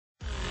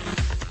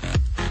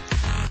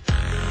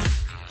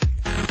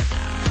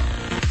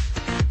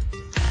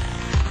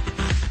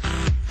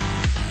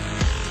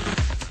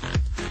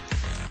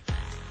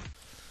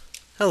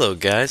Hello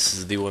guys, this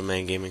is the One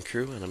Man Gaming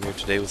Crew, and I'm here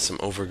today with some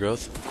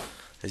Overgrowth.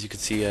 As you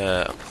can see,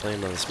 I'm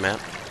playing on this map.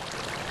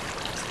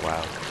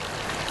 Wow.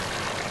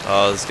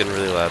 Oh, this is getting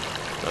really loud.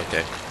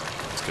 Okay,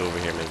 let's go over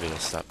here, maybe it'll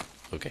stop.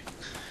 Okay,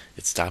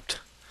 it stopped.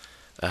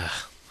 I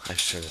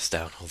should turn this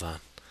down, hold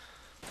on.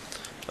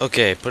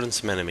 Okay, put in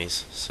some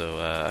enemies. So,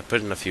 I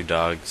put in a few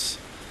dogs,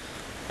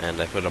 and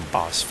I put a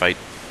boss fight.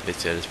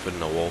 Basically, I just put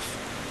in a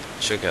wolf.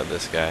 Check out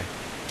this guy.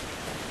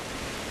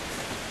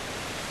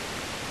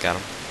 Got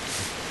him.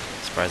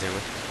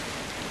 Surprisingly.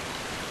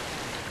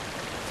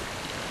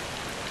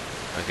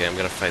 Okay, I'm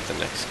gonna fight the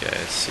next guy.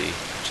 Let's see.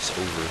 Just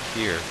over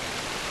here. I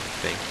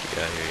think.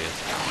 Yeah, here he is.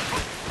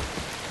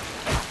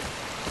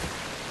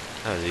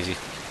 That was easy.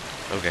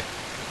 Okay.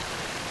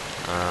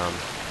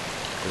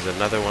 There's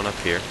another one up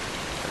here.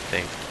 I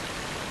think.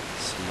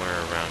 Somewhere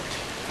around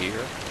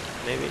here,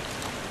 maybe?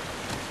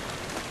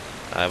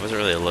 I wasn't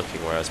really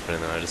looking where I was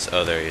putting them.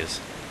 Oh, there he is.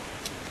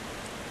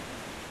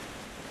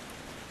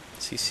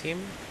 Does he see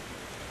me?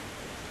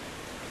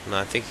 No,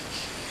 I think...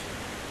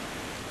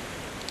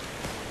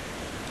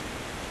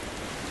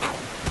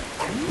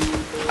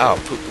 Oh,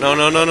 poop. No,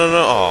 no, no, no,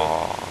 no.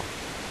 Aww.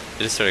 It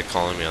just started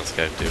calling me on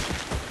Skype, dude.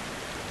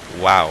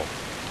 Wow.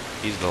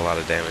 He did a lot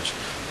of damage.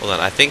 Hold on,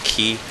 I think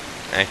he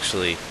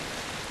actually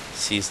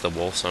sees the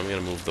wolf, so I'm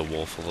gonna move the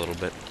wolf a little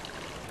bit.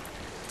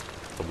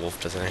 The wolf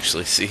doesn't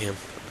actually see him.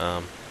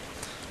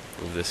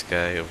 Move this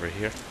guy over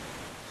here.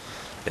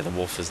 Yeah, the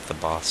wolf is the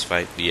boss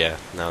fight. Yeah,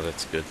 now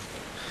that's good.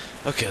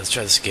 Okay, let's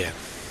try this again.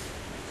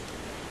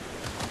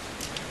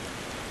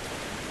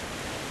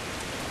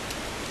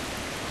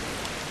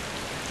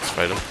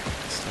 Fight him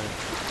this time.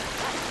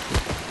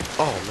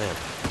 Oh man.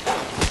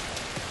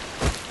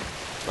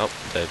 Oh,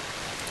 dead.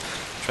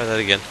 Try that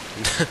again.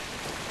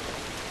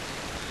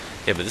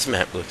 Yeah, but this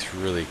map looks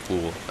really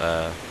cool.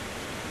 I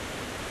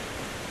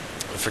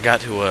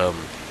forgot who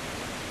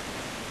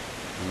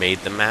made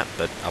the map,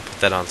 but I'll put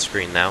that on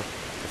screen now,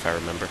 if I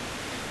remember.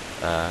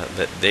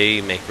 That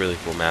they make really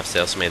cool maps. They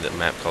also made that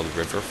map called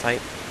River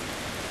Fight,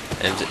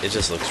 and it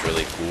just looks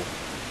really cool.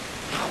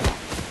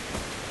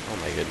 Oh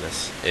my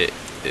goodness.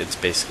 It's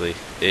basically,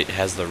 it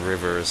has the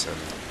rivers, and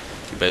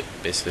you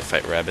basically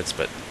fight rabbits,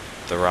 but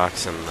the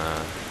rocks and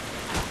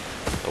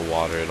the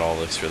water, it all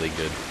looks really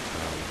good.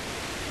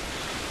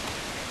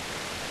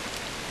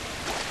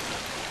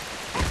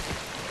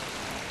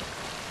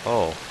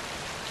 Oh.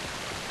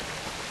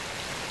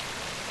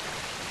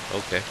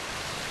 Okay.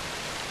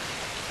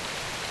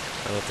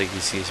 I don't think he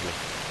sees me.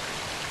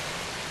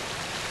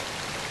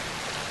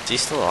 Is he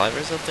still alive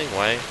or something?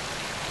 Why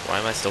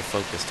am I still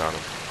focused on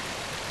him?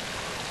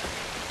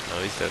 No,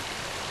 he's dead.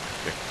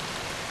 Here.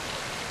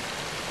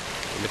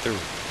 Let me through.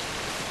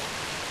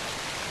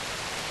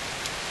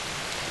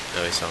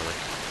 No, he saw me.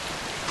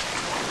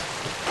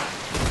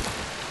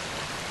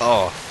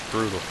 Oh,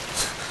 brutal.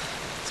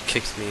 It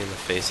kicks me in the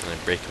face and I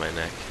break my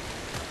neck.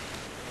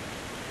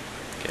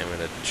 Okay, I'm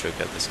gonna choke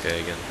out this guy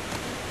again.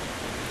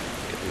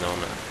 No,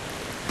 no.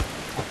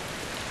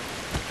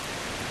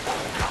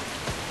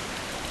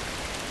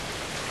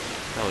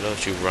 No,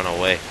 don't you run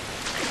away.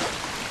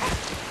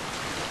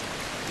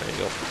 There you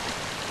go.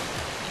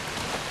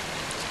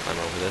 Let's climb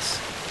over this.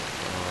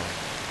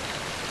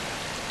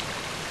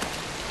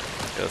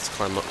 Okay, let's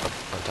climb up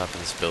on top of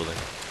this building.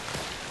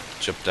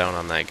 Jump down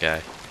on that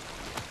guy.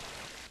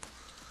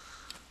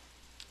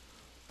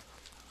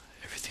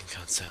 Everything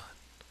gone silent.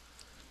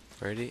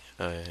 Where'd he?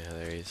 Oh yeah,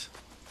 there he is.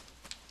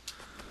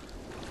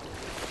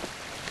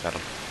 Got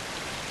him.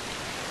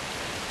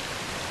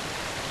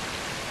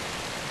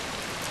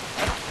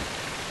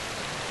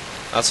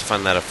 I also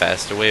find that a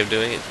faster way of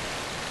doing it.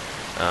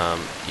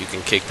 You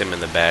can kick them in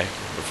the back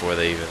before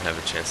they even have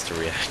a chance to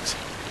react.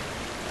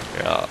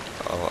 Here,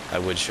 I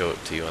would show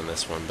it to you on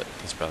this one, but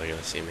he's probably going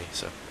to see me,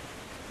 so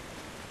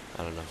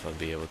I don't know if I'll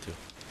be able to.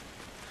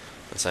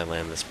 Once I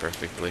land this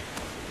perfectly.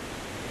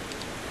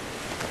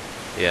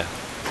 Yeah.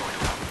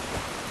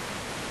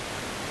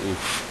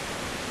 Oof.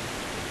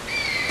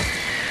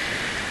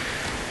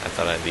 I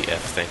thought I had the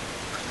F thing,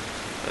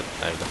 but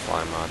I have the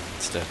fly mod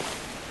instead.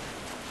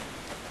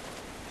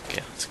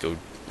 Okay,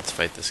 let's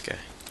fight this guy.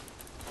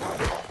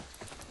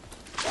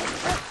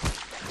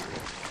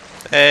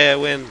 Hey, I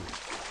win!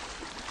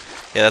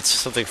 Yeah, that's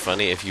something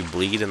funny. If you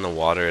bleed in the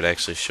water, it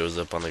actually shows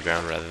up on the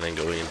ground rather than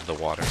going into the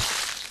water.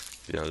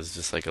 You know, it's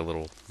just like a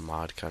little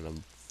mod kind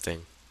of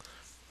thing.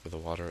 For the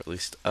water, at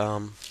least.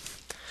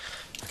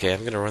 Okay,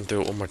 I'm gonna run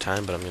through it one more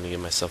time, but I'm gonna give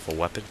myself a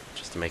weapon,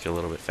 just to make it a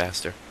little bit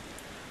faster.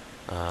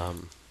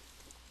 So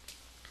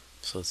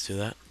let's do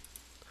that.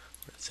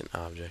 It's in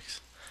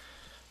objects.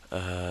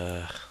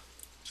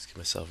 Just give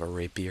myself a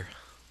rapier.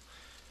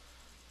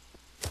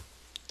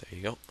 There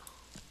you go.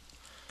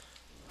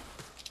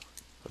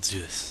 Let's do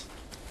this.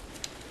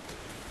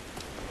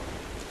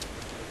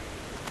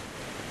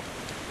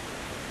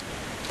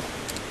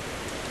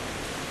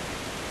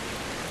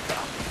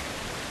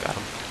 Got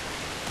him.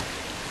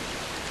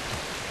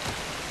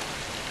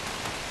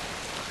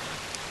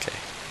 Okay.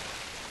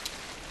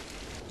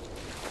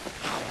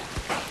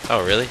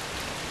 Oh, really?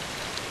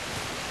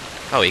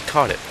 Oh, he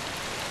caught it.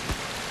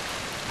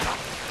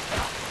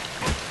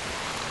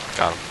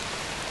 Got him.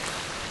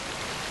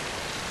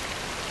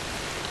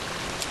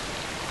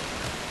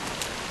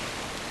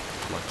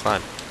 Come on,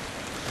 climb.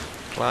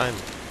 Climb.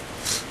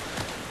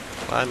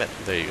 Climb it.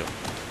 There you go.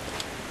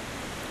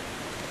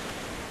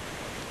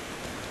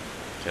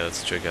 Okay,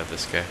 let's check out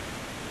this guy.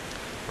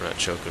 We're not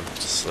choking,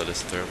 just slit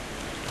his throat.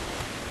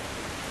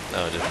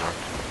 No, it didn't work.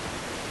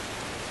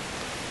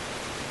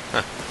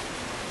 Huh.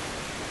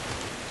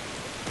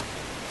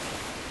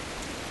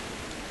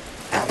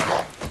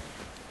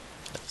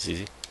 That was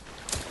easy.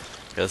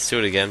 Okay, let's do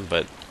it again,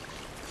 but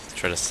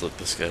try to slit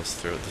this guy's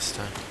throat this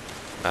time.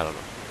 I don't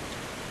know.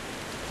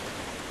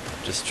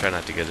 Just try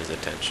not to get his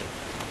attention.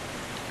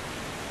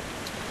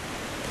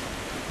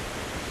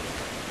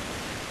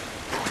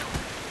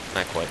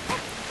 Not quite.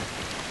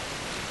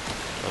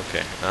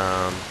 Okay,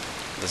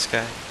 this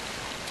guy?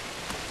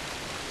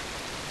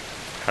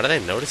 How did I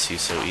notice you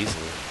so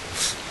easily?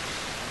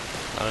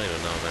 I don't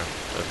even know, man.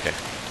 Okay.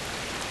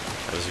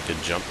 That was a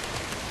good jump.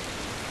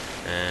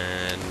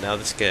 And now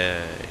this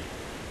guy.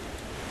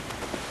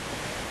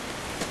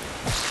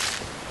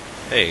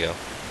 There you go.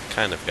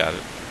 Kind of got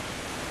it.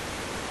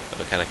 But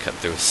I kind of cut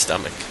through his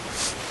stomach.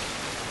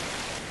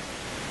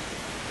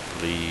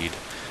 Bleed.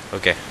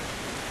 Okay.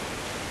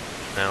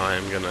 Now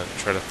I'm gonna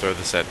try to throw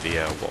this at the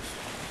wolf.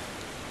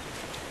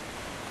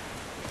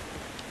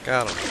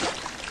 Got him.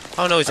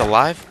 Oh no, he's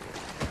alive?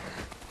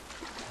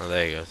 Oh,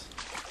 there he goes.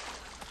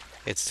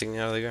 It's sticking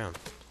out of the ground.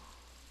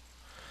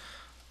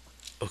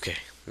 Okay,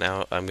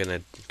 now I'm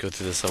gonna go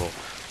through this level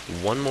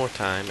one more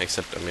time,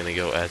 except I'm gonna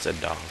go as a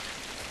dog.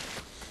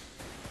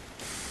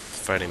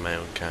 Fighting my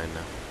own kind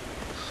now.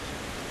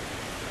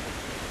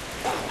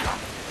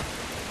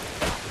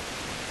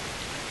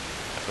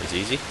 That was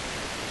easy.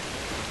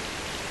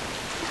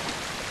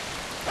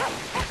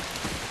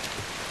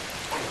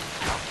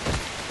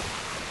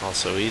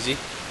 Also easy.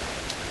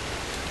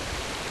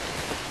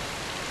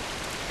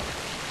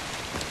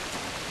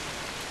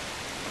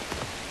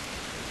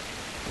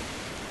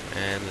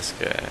 And this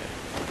guy.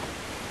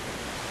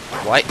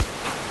 What?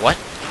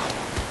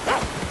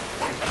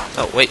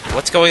 Oh, wait,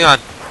 what's going on?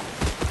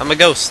 I'm a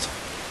ghost.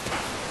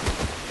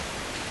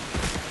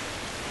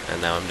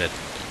 And now I'm dead.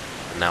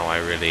 Now I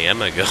really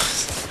am a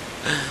ghost.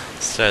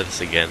 Let's try this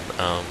again.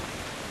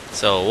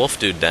 So, wolf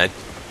dude died.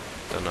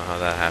 Don't know how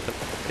that happened.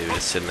 Maybe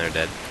just sitting there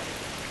dead.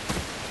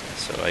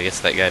 So I guess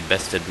that guy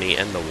bested me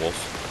and the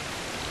wolf.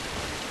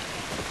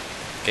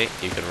 Okay,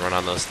 you can run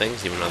on those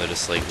things, even though they're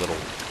just like little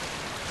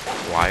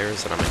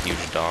wires, and I'm a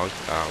huge dog.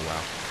 Oh,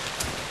 wow.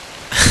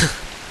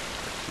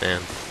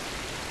 Man.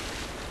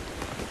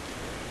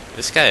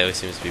 This guy always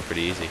seems to be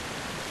pretty easy.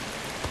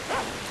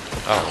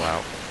 Oh,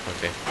 wow.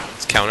 Okay.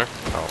 It's counter.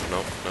 Oh,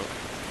 no, no.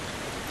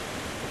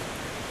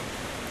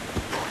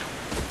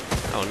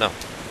 Oh, no.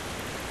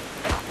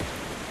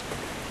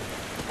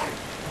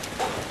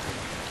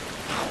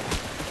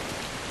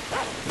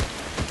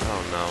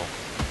 Oh, no.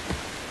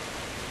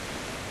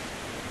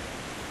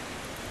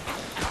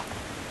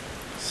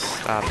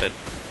 Stop it.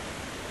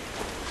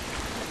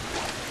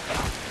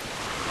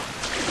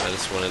 I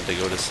just wanted to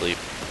go to sleep.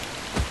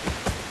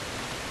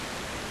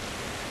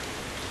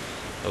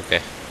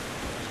 Okay.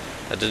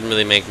 That didn't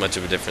really make much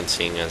of a difference,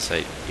 seeing as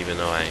even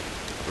though I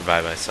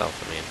revived myself,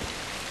 I mean,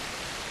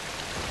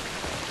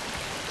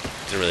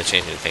 didn't really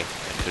change anything.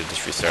 I could have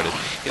just restarted.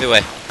 Either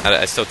way,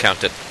 I still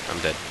count it. I'm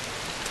dead.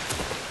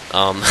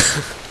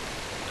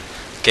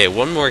 Okay,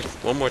 one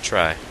more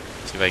try.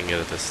 See if I can get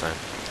it this time.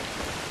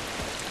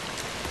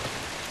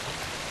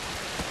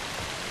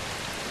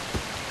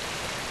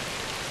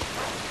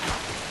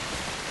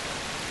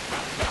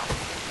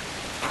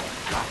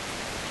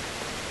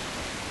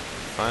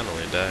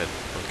 Finally died.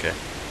 Okay.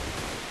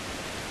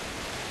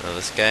 Now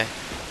this guy.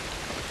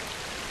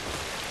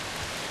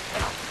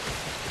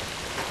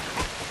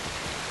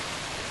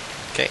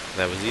 Okay,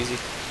 that was easy.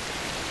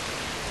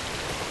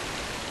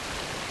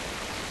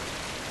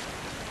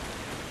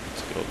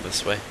 Let's go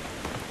this way.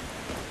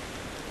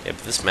 Yeah,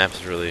 but this map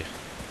is really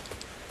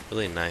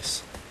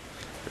nice.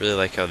 I really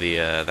like how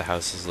the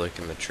houses look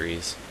and the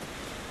trees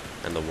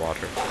and the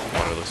water. The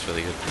water looks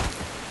really good.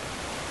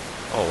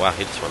 Oh wow,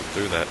 he just went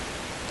through that.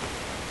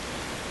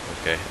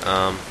 Okay,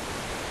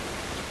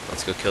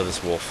 let's go kill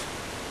this wolf.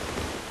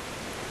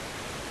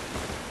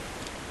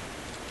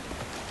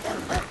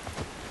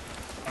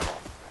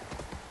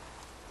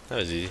 That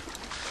was easy.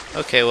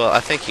 Okay, well,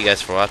 I thank you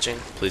guys for watching.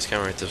 Please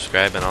comment, rate,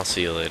 subscribe, and I'll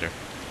see you later.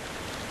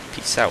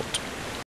 Peace out.